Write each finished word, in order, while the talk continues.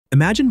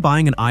Imagine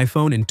buying an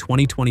iPhone in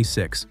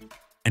 2026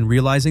 and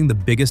realizing the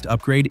biggest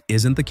upgrade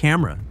isn't the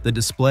camera, the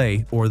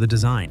display, or the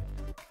design.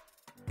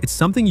 It's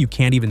something you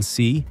can't even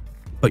see,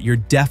 but you're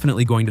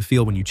definitely going to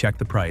feel when you check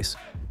the price.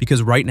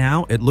 Because right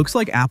now, it looks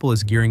like Apple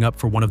is gearing up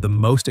for one of the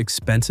most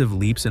expensive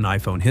leaps in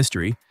iPhone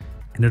history,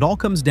 and it all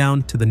comes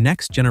down to the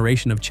next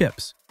generation of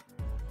chips.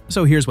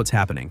 So here's what's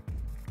happening.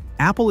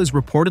 Apple is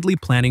reportedly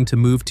planning to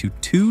move to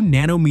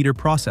 2-nanometer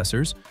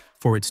processors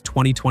for its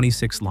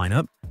 2026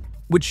 lineup,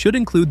 which should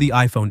include the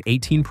iPhone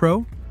 18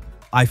 Pro,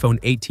 iPhone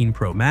 18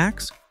 Pro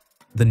Max,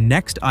 the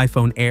next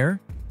iPhone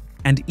Air,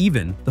 and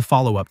even the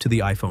follow-up to the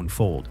iPhone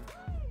Fold.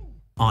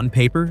 On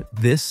paper,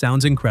 this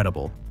sounds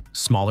incredible.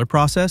 Smaller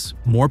process,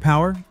 more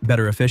power,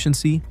 better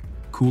efficiency,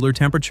 cooler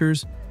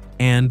temperatures,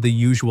 and the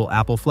usual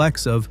Apple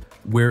flex of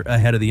we're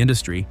ahead of the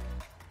industry.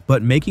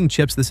 But making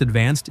chips this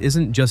advanced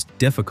isn't just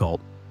difficult,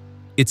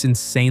 it's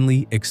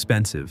insanely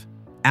expensive.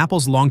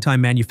 Apple's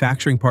longtime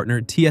manufacturing partner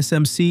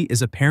TSMC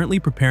is apparently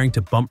preparing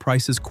to bump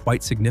prices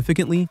quite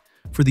significantly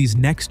for these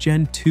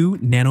next-gen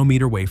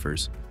 2-nanometer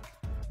wafers.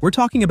 We're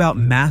talking about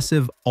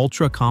massive,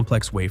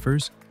 ultra-complex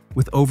wafers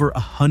with over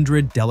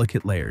 100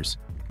 delicate layers.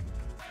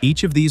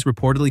 Each of these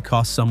reportedly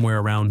costs somewhere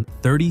around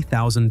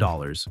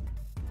 $30,000.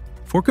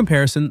 For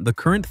comparison, the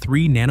current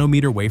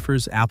 3-nanometer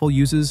wafers Apple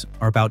uses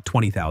are about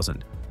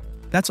 $20,000.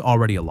 That's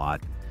already a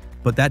lot,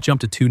 but that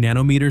jump to 2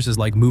 nanometers is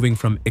like moving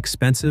from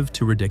expensive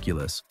to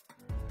ridiculous.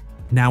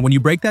 Now, when you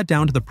break that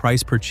down to the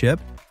price per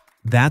chip,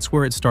 that's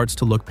where it starts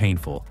to look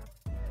painful.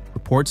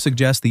 Reports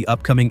suggest the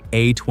upcoming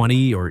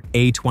A20 or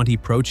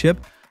A20 Pro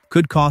chip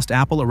could cost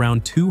Apple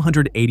around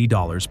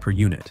 $280 per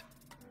unit.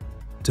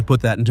 To put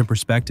that into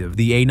perspective,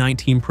 the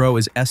A19 Pro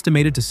is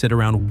estimated to sit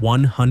around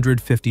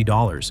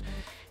 $150,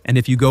 and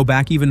if you go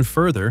back even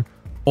further,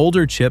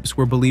 older chips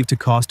were believed to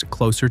cost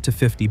closer to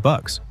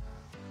 $50.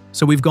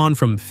 So we've gone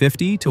from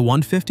 50 to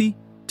 150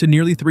 to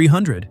nearly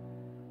 300.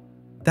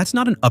 That's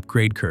not an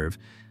upgrade curve.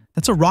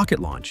 That's a rocket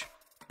launch,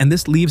 and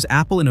this leaves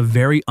Apple in a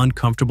very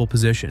uncomfortable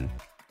position.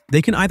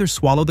 They can either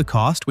swallow the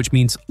cost, which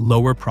means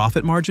lower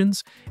profit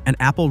margins, and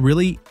Apple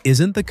really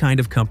isn't the kind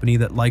of company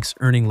that likes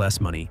earning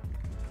less money.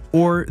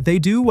 Or they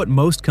do what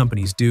most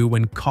companies do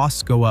when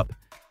costs go up,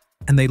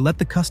 and they let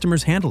the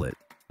customers handle it,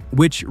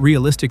 which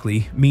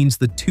realistically means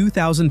the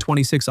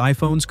 2026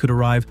 iPhones could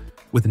arrive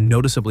with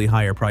noticeably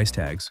higher price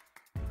tags.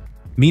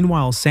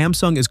 Meanwhile,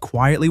 Samsung is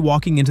quietly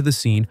walking into the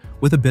scene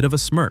with a bit of a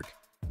smirk.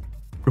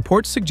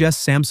 Reports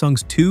suggest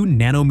Samsung's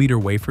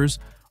 2-nanometer wafers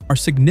are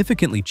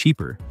significantly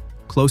cheaper,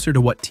 closer to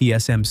what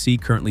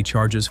TSMC currently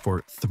charges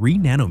for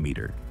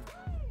 3-nanometer.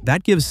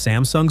 That gives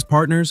Samsung's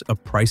partners a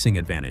pricing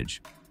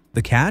advantage.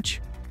 The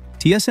catch?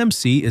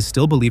 TSMC is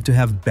still believed to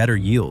have better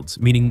yields,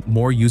 meaning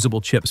more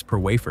usable chips per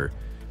wafer,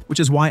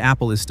 which is why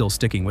Apple is still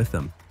sticking with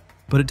them.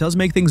 But it does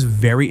make things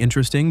very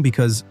interesting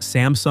because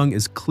Samsung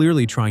is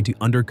clearly trying to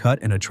undercut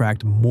and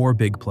attract more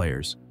big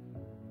players.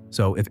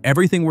 So if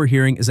everything we're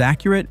hearing is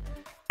accurate,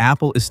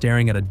 Apple is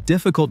staring at a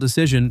difficult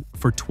decision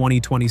for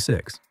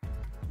 2026.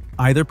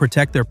 Either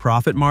protect their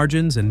profit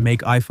margins and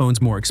make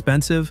iPhones more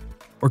expensive,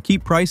 or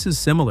keep prices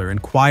similar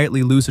and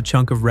quietly lose a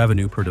chunk of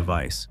revenue per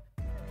device.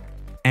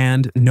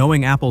 And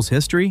knowing Apple's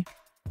history,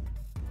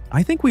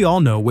 I think we all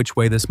know which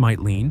way this might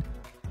lean.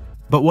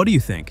 But what do you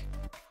think?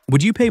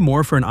 Would you pay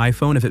more for an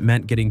iPhone if it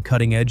meant getting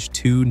cutting-edge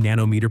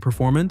 2-nanometer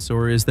performance,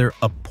 or is there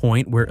a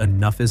point where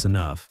enough is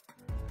enough?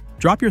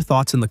 Drop your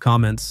thoughts in the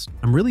comments.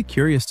 I'm really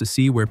curious to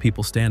see where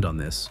people stand on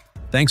this.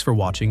 Thanks for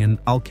watching, and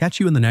I'll catch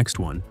you in the next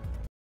one.